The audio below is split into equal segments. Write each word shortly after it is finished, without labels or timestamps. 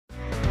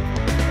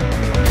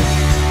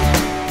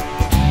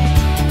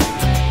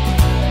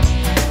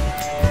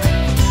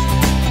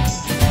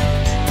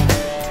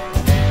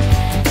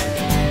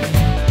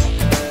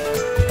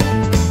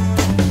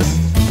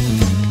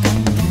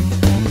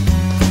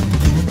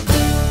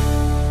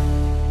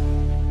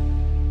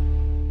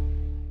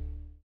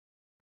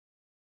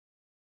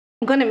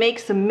going to make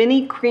some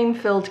mini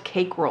cream-filled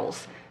cake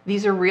rolls.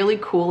 These are really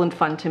cool and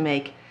fun to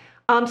make.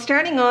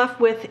 Starting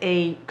off with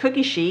a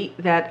cookie sheet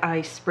that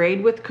I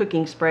sprayed with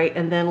cooking spray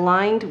and then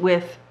lined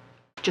with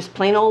just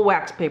plain old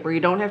wax paper. You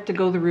don't have to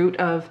go the route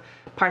of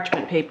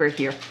parchment paper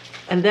here.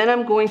 And then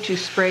I'm going to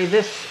spray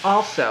this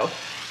also.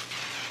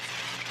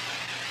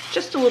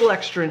 Just a little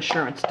extra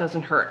insurance,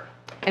 doesn't hurt.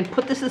 And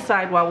put this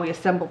aside while we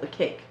assemble the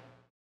cake.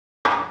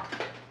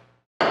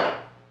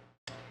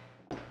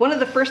 One of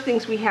the first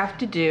things we have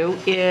to do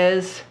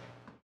is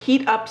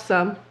heat up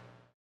some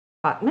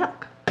hot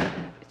milk.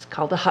 It's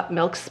called a hot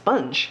milk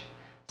sponge.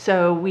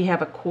 So we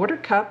have a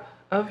 1/4 cup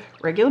of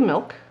regular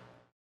milk,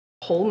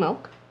 whole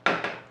milk,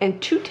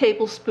 and 2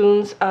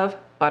 tablespoons of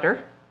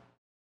butter.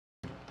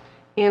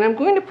 And I'm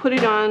going to put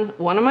it on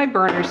one of my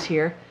burners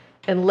here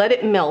and let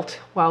it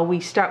melt while we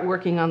start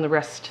working on the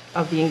rest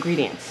of the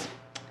ingredients.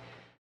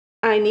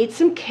 I need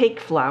some cake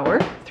flour,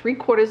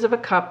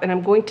 3/4 cup, and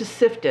I'm going to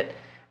sift it.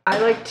 I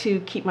like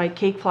to keep my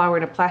cake flour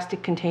in a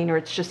plastic container.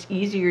 It's just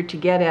easier to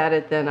get at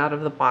it than out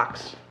of the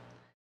box.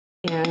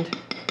 And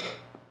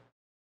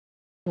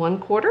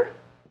 1/4,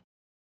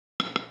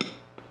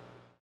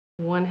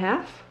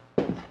 1/2,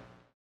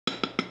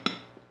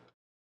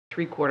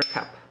 3/4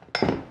 cup.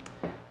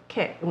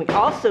 Okay, and we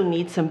also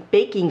need some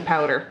baking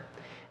powder.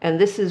 And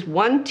this is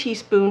 1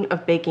 teaspoon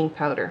of baking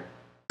powder.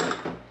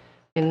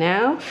 And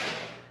now,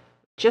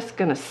 just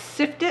gonna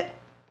sift it.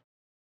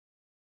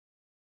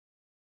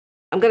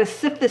 I'm gonna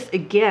sift this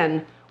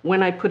again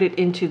when I put it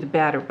into the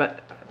batter,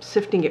 but I'm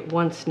sifting it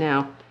once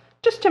now,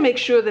 just to make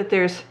sure that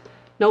there's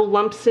no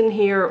lumps in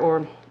here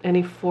or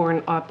any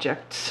foreign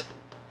objects.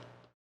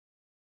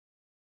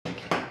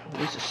 Okay, I'll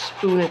use a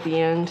spoon at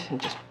the end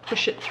and just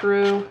push it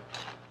through.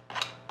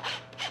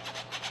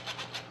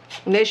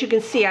 And as you can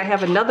see, I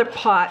have another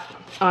pot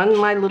on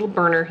my little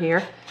burner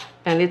here,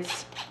 and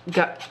it's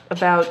got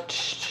about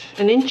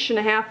 1.5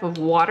 inches of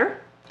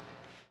water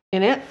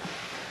in it.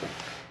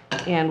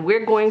 And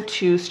we're going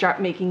to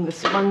start making the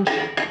sponge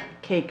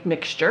cake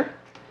mixture.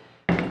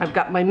 I've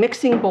got my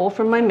mixing bowl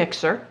from my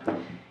mixer,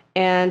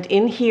 and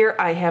in here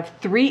I have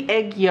 3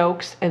 egg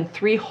yolks and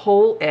 3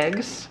 whole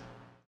eggs.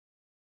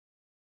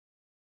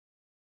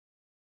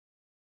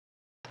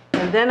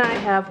 And then I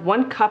have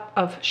 1 cup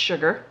of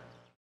sugar.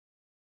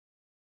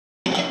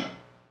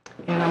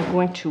 And I'm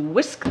going to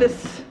whisk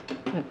this,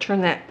 I'm going to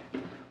turn that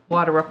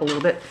water up a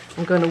little bit.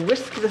 I'm going to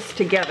whisk this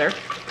together.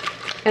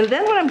 And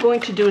then what I'm going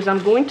to do is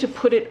I'm going to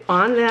put it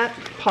on that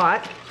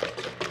pot,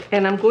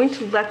 and I'm going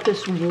to let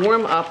this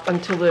warm up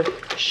until the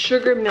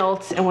sugar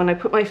melts, and when I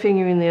put my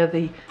finger in there,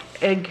 the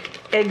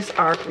eggs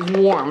are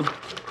warm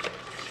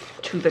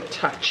to the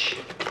touch.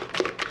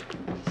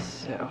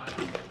 So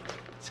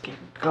let's get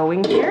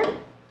going here.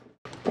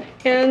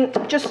 And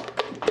just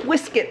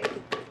whisk it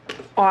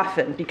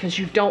often, because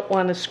you don't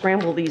want to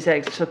scramble these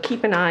eggs, so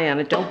keep an eye on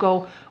it. Don't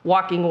go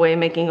walking away and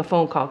making a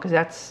phone call, because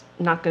that's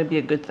not going to be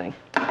a good thing.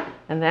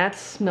 And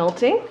that's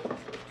melting.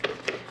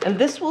 And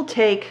this will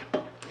take,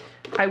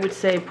 I would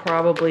say,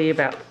 probably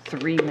about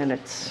 3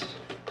 minutes.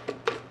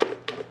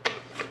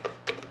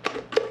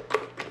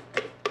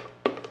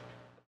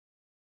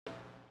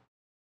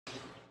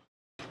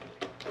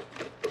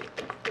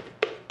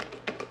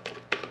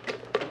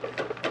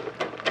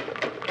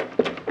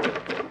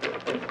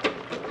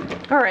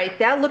 All right,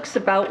 that looks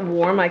about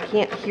warm. I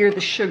can't hear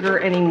the sugar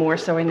anymore,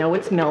 so I know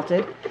it's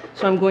melted.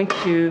 So I'm going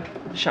to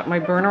shut my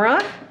burner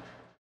off,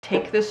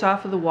 take this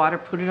off of the water,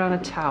 put it on a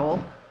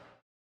towel.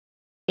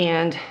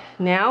 And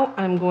now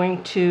I'm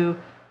going to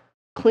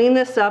clean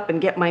this up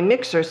and get my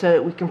mixer so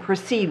that we can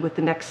proceed with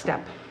the next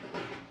step.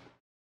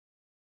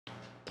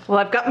 Well,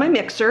 I've got my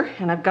mixer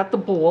and I've got the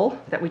bowl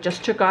that we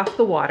just took off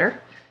the water.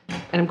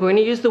 And I'm going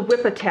to use the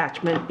whip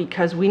attachment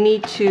because we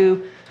need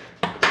to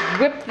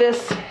whip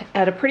this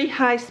at a pretty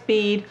high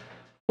speed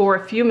for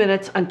a few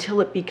minutes until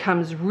it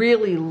becomes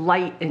really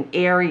light and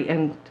airy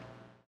and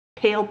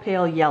pale,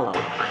 pale yellow.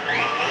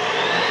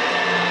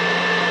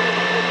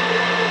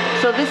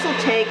 So this will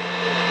take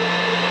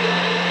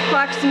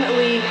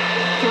approximately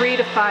 3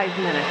 to 5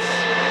 minutes.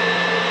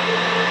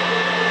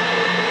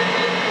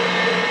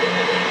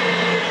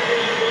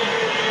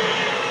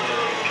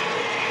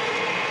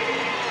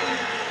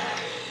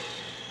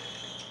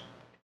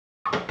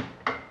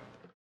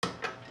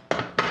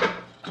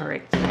 All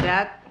right, so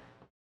that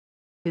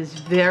is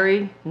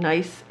very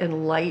nice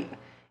and light,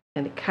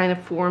 and it kind of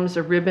forms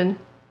a ribbon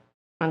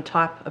on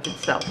top of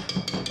itself.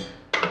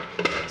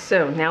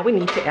 So now we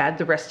need to add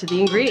the rest of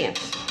the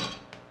ingredients.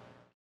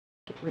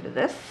 Get rid of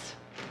this.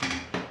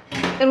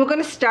 And we're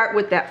going to start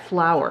with that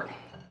flour.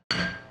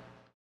 And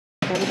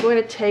I'm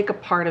going to take a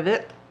part of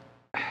it,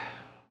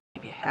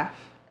 maybe a half,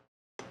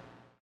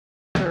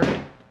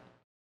 third,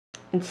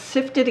 and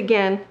sift it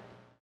again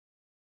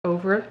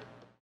over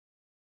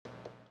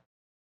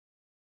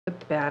the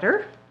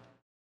batter.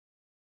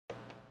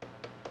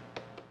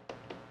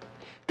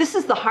 This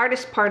is the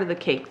hardest part of the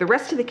cake. The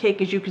rest of the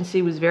cake, as you can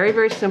see, was very,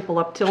 very simple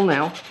up till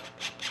now.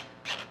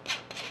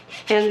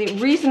 And the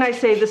reason I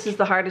say this is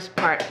the hardest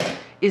part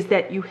is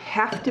that you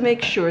have to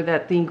make sure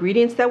that the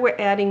ingredients that we're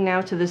adding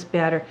now to this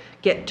batter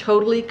get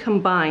totally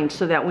combined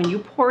so that when you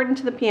pour it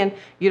into the pan,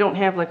 you don't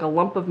have like a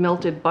lump of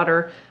melted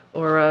butter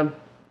or a,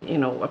 you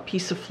know, a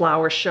piece of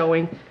flour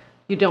showing.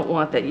 You don't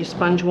want that. Your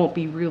sponge won't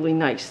be really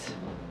nice.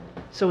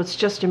 So it's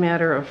just a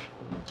matter of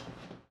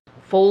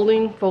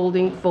folding,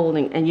 folding,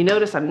 folding. And you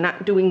notice I'm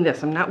not doing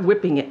this. I'm not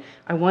whipping it.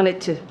 I want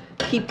it to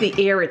keep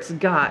the air it's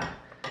got.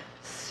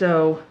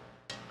 So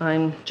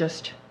I'm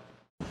just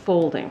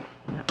folding.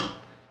 I'm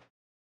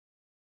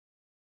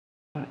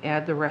going to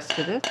add the rest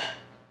of it.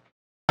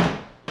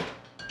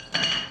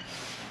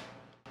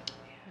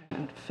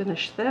 And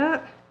finish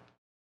that.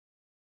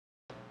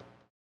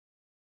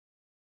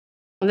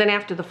 And then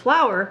after the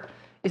flour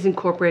is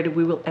incorporated,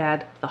 we will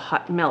add the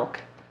hot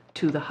milk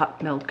to the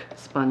hot milk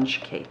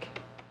sponge cake.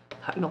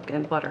 Hot milk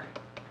and butter.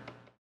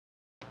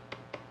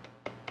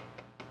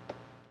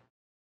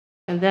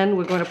 And then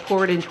we're going to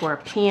pour it into our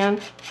pan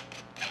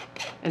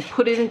and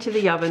put it into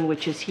the oven,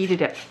 which is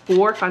heated at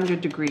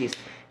 400 degrees.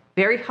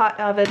 Very hot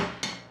oven,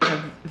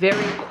 a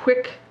very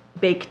quick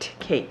baked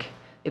cake.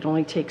 It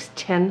only takes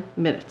 10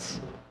 minutes.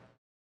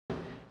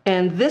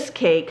 And this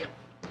cake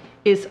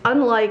is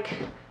unlike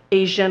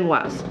a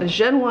genoise. A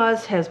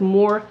genoise has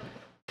more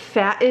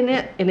fat in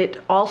it, and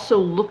it also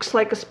looks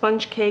like a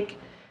sponge cake.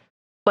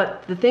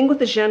 But the thing with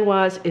the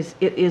genoise is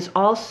it is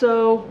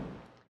also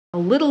a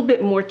little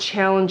bit more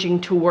challenging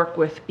to work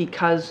with,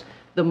 because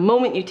the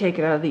moment you take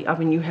it out of the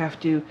oven, you have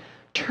to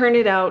turn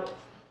it out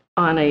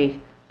on a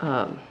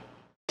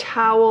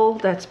towel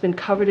that's been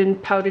covered in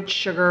powdered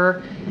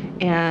sugar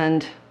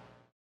and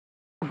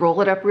roll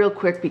it up real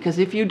quick, because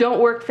if you don't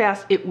work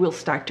fast, it will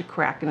start to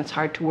crack and it's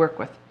hard to work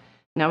with.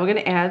 Now we're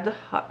going to add the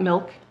hot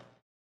milk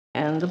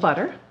and the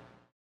butter.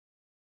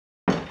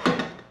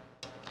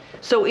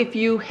 So if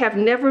you have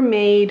never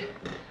made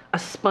a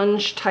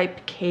sponge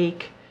type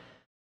cake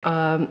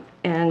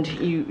and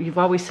you've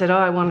always said, oh,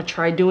 I want to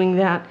try doing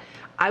that,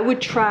 I would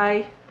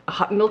try a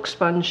hot milk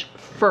sponge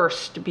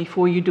first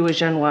before you do a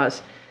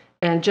genoise,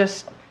 and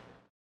just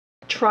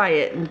try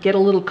it and get a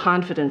little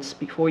confidence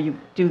before you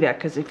do that,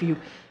 because if you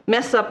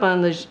mess up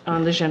on the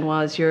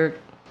genoise, you're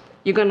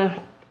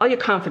gonna, all your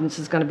confidence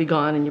is gonna be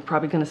gone, and you're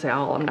probably gonna say,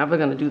 oh, I'm never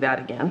gonna do that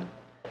again.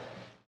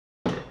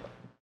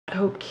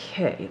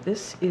 Okay,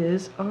 this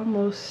is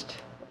almost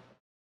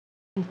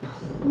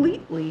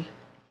completely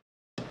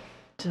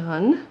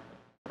done.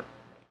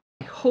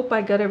 I hope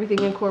I got everything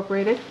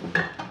incorporated.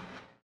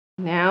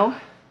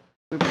 Now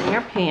we bring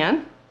our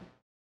pan,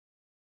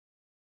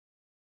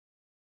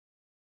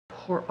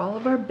 pour all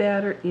of our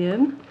batter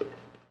in.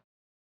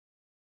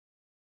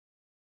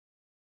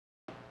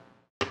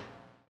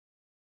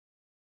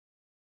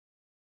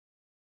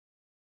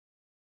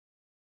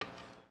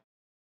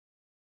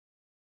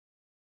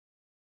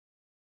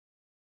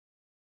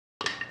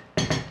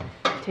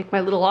 Take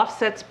my little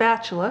offset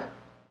spatula.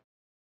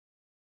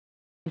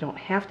 You don't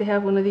have to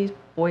have one of these.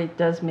 Boy, it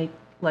does make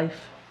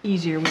life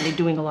easier when you're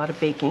doing a lot of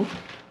baking.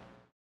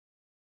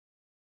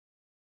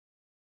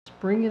 Just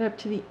bring it up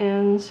to the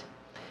ends.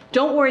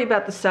 Don't worry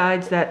about the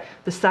sides, that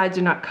the sides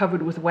are not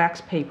covered with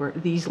wax paper,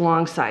 these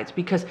long sides,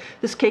 because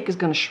this cake is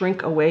going to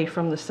shrink away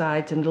from the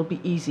sides and it'll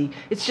be easy.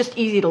 It's just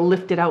easy to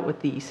lift it out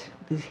with these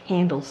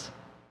handles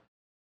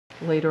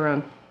later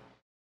on.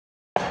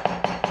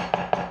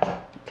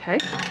 Okay.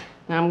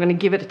 Now I'm going to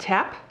give it a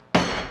tap,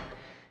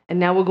 and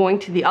now we're going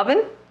to the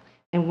oven,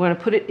 and we're going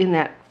to put it in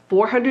that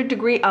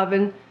 400-degree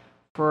oven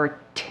for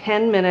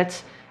 10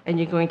 minutes, and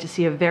you're going to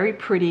see a very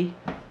pretty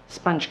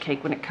sponge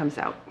cake when it comes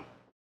out.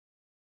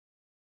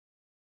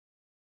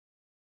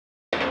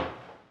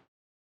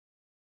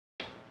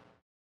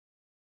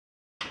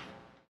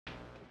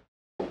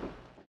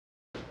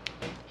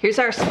 Here's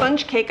our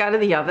sponge cake out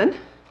of the oven.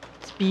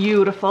 It's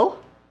beautiful.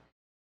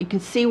 You can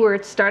see where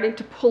it's starting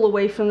to pull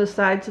away from the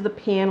sides of the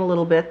pan a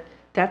little bit.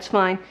 That's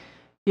fine.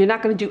 You're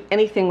not going to do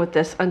anything with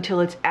this until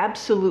it's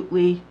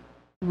absolutely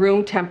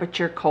room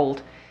temperature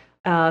cold.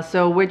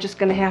 So we're just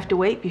going to have to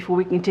wait before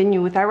we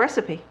continue with our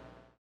recipe.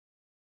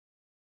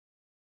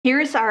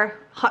 Here's our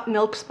hot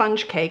milk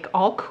sponge cake,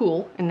 all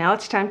cool, and now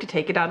it's time to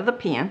take it out of the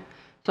pan.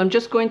 So I'm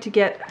just going to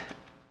get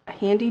a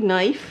handy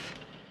knife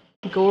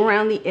and go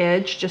around the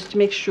edge just to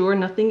make sure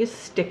nothing is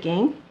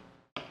sticking.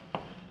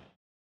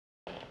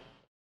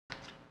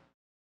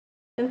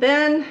 And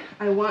then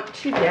I want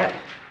to get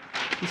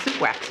a piece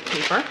of wax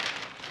paper.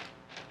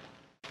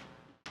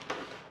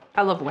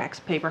 I love wax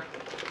paper.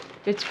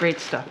 It's great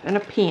stuff. And a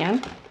pan.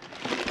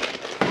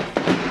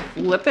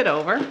 Flip it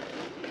over.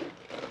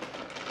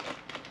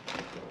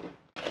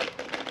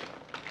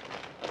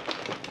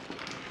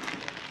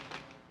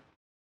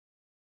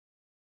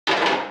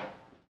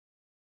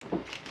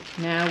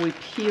 Now we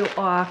peel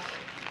off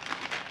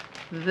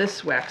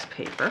this wax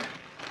paper.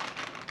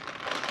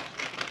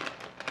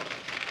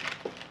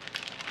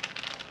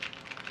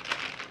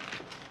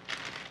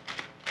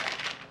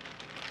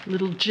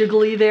 Little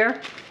jiggly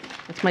there.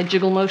 That's my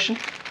jiggle motion.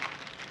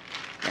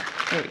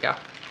 There we go.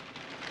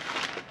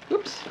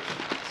 Oops.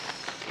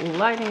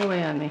 Sliding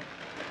away on me.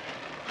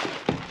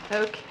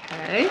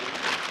 Okay.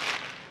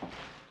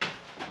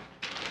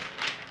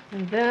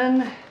 And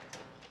then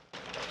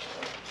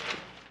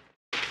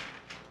I'm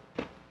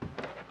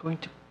going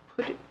to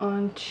put it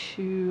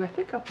onto, I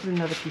think I'll put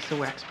another piece of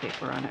wax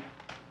paper on it.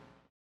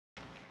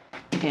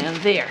 And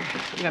there,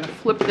 I'm going to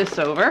flip this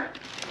over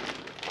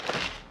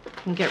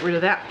and get rid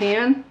of that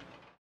pan.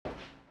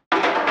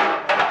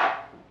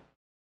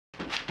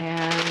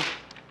 And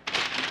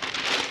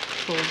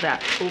fold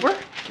that over,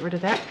 get rid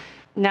of that.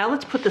 Now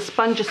let's put the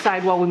sponge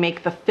aside while we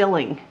make the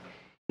filling.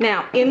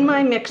 Now, in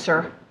my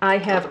mixer, I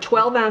have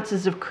 12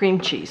 ounces of cream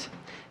cheese.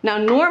 Now,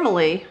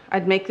 normally,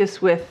 I'd make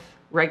this with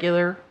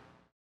regular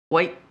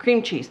white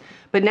cream cheese,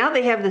 but now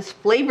they have this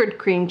flavored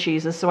cream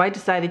cheeses, so I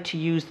decided to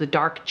use the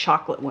dark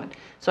chocolate one.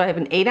 So I have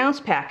an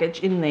 8-ounce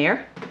package in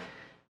there.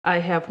 I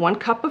have 1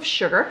 cup of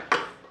sugar,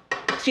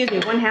 excuse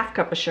me, 1/2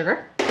 cup of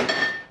sugar,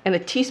 and a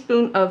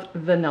teaspoon of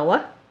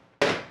vanilla.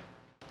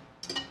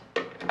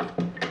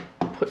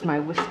 Put my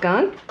whisk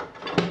on.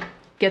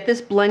 Get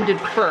this blended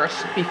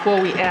first before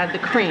we add the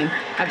cream.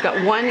 I've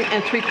got 1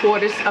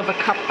 3/4 of a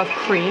cup of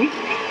cream.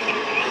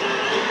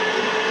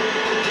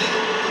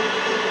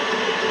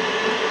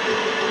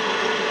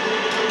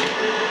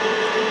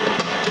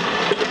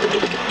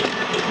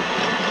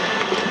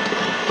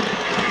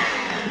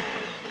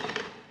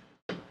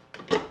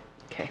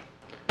 Okay.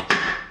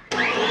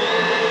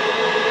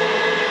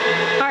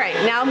 All right,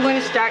 now I'm going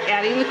to start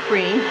adding the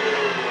cream.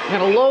 I'm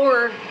going to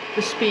lower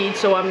the speed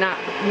so I'm not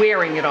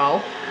wearing it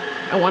all.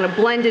 I want to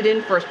blend it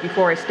in first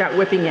before I start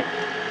whipping it.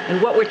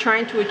 And what we're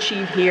trying to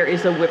achieve here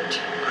is a whipped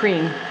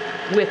cream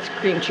with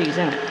cream cheese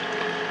in it.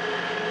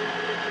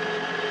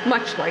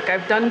 Much like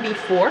I've done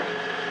before.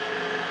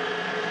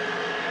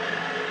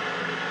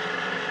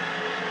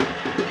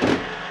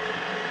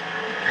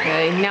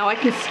 Okay, now I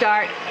can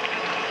start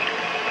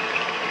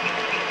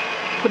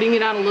putting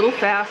it on a little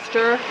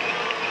faster.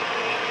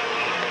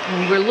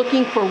 And we're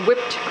looking for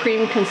whipped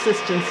cream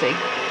consistency.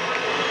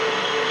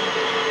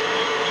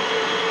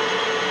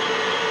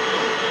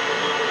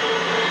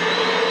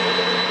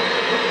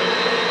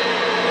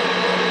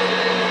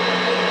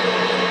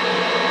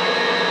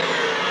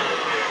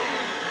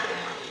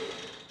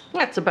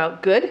 That's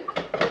about good.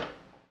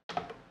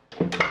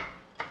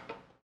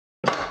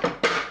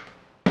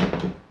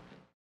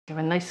 Have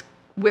a nice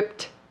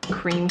whipped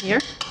cream here.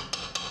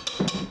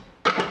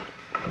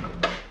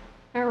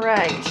 All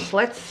right,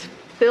 let's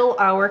fill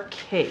our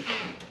cake.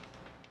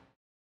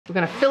 We're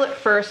going to fill it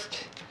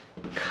first,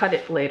 cut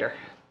it later.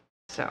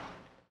 So.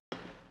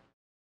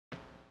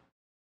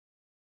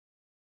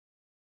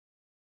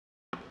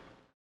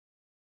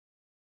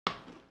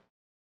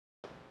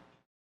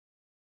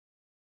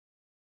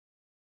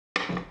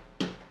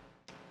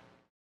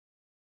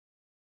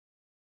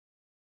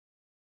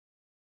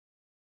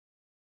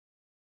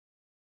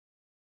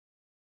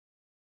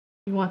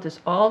 You want this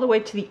all the way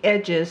to the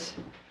edges,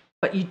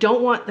 but you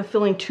don't want the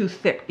filling too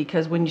thick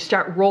because when you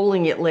start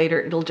rolling it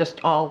later, it'll just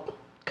all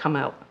come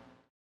out.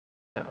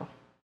 So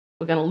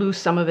we're going to lose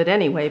some of it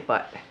anyway,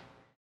 but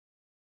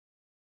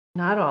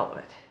not all of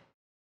it.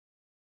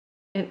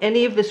 And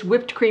any of this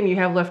whipped cream you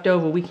have left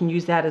over, we can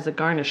use that as a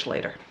garnish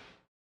later.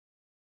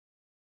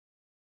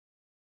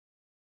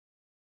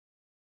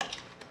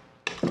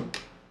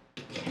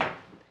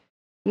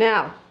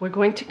 Now, we're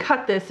going to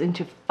cut this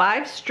into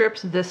 5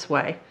 strips this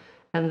way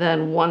and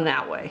then 1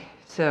 that way.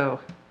 So,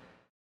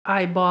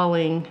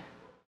 eyeballing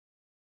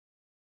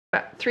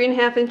about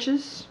 3.5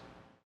 inches,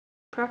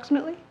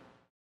 approximately.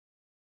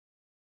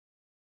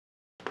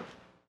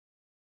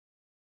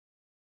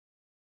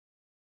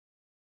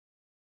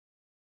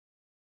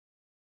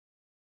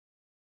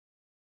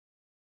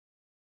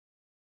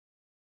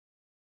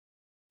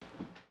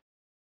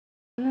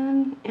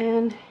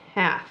 And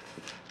half.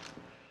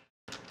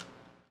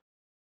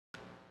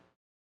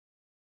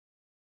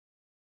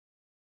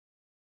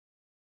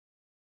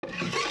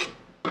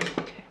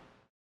 Okay.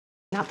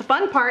 Now the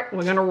fun part,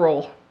 we're going to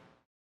roll.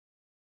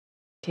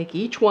 Take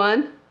each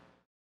one,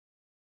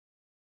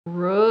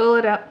 roll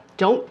it up.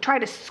 Don't try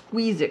to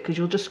squeeze it because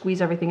you'll just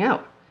squeeze everything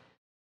out.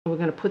 We're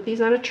going to put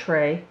these on a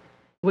tray.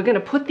 We're going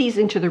to put these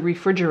into the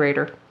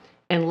refrigerator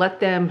and let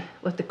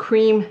the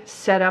cream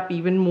set up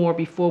even more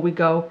before we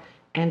go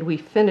and we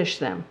finish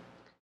them.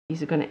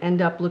 These are going to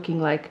end up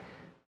looking like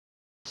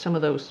some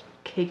of those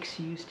cakes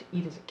you used to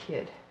eat as a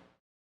kid.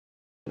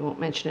 We won't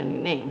mention any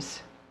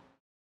names.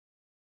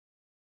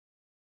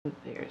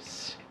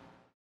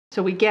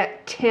 So we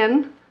get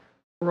 10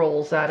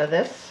 rolls out of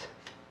this.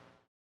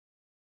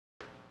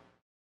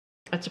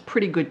 That's a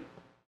pretty good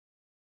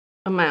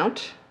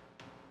amount.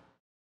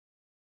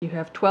 You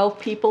have 12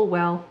 people,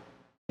 well,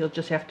 you'll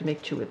just have to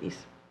make 2 of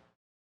these.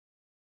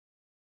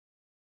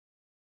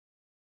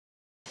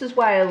 This is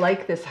why I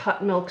like this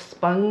hot milk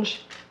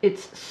sponge.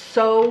 It's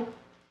so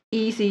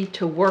easy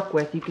to work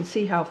with. You can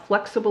see how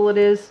flexible it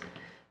is.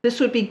 This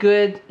would be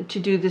good to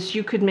do this.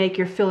 You could make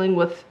your filling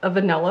with a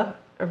vanilla,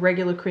 a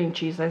regular cream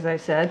cheese, as I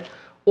said,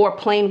 or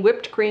plain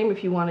whipped cream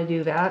if you want to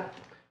do that.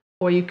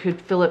 Or you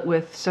could fill it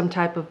with some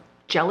type of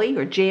jelly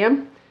or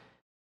jam.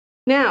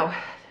 Now,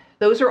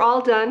 those are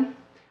all done.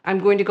 I'm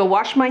going to go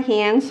wash my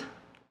hands,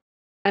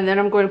 and then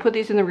I'm going to put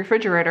these in the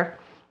refrigerator.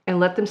 and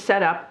let them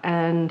set up,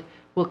 and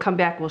we'll come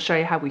back and we'll show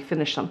you how we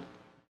finish them.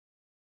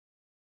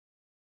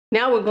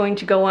 Now we're going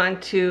to go on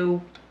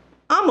to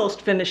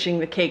almost finishing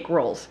the cake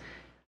rolls.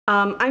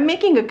 I'm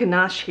making a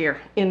ganache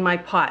here in my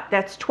pot.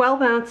 That's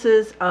 12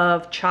 ounces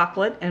of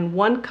chocolate and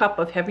 1 cup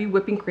of heavy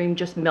whipping cream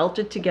just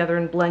melted together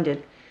and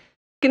blended.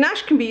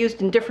 Ganache can be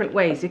used in different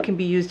ways. It can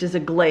be used as a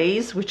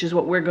glaze, which is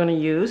what we're going to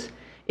use.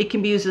 It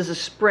can be used as a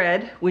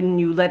spread when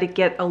you let it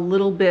get a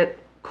little bit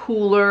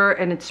cooler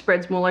and it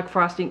spreads more like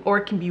frosting, or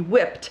it can be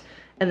whipped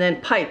and then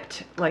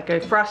piped like a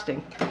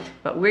frosting.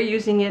 But we're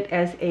using it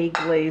as a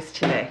glaze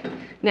today.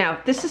 Now,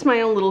 this is my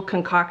own little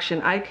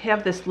concoction. I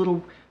have this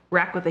little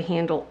rack with a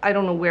handle. I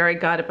don't know where I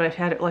got it, but I've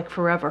had it like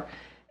forever.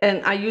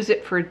 And I use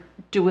it for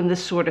doing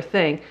this sort of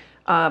thing.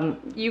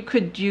 You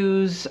could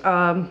use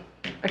a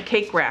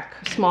cake rack,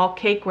 a small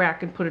cake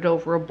rack, and put it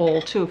over a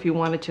bowl too if you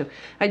wanted to.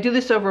 I do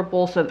this over a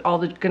bowl so that all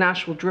the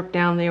ganache will drip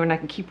down there and I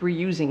can keep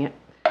reusing it.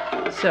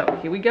 So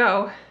here we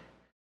go.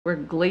 We're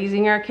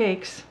glazing our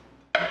cakes.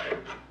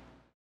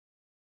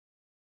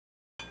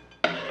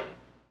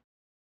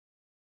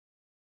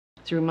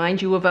 To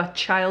remind you of a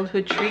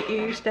childhood treat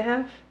you used to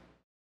have.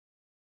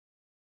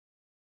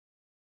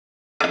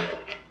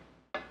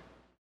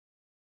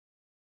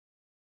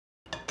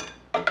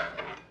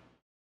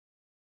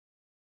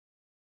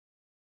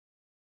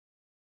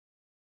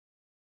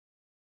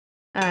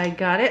 I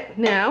got it.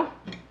 Now,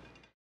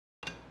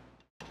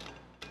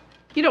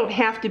 you don't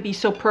have to be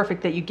so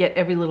perfect that you get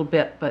every little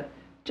bit, but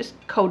just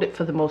coat it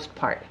for the most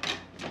part.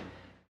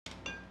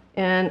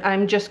 And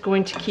I'm just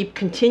going to keep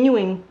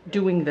continuing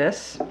doing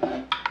this,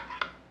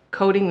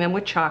 coating them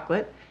with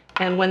chocolate.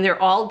 And when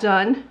they're all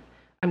done,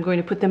 I'm going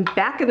to put them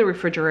back in the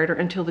refrigerator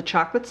until the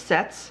chocolate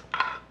sets.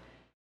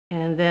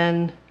 And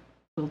then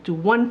we'll do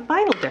one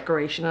final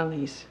decoration on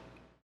these.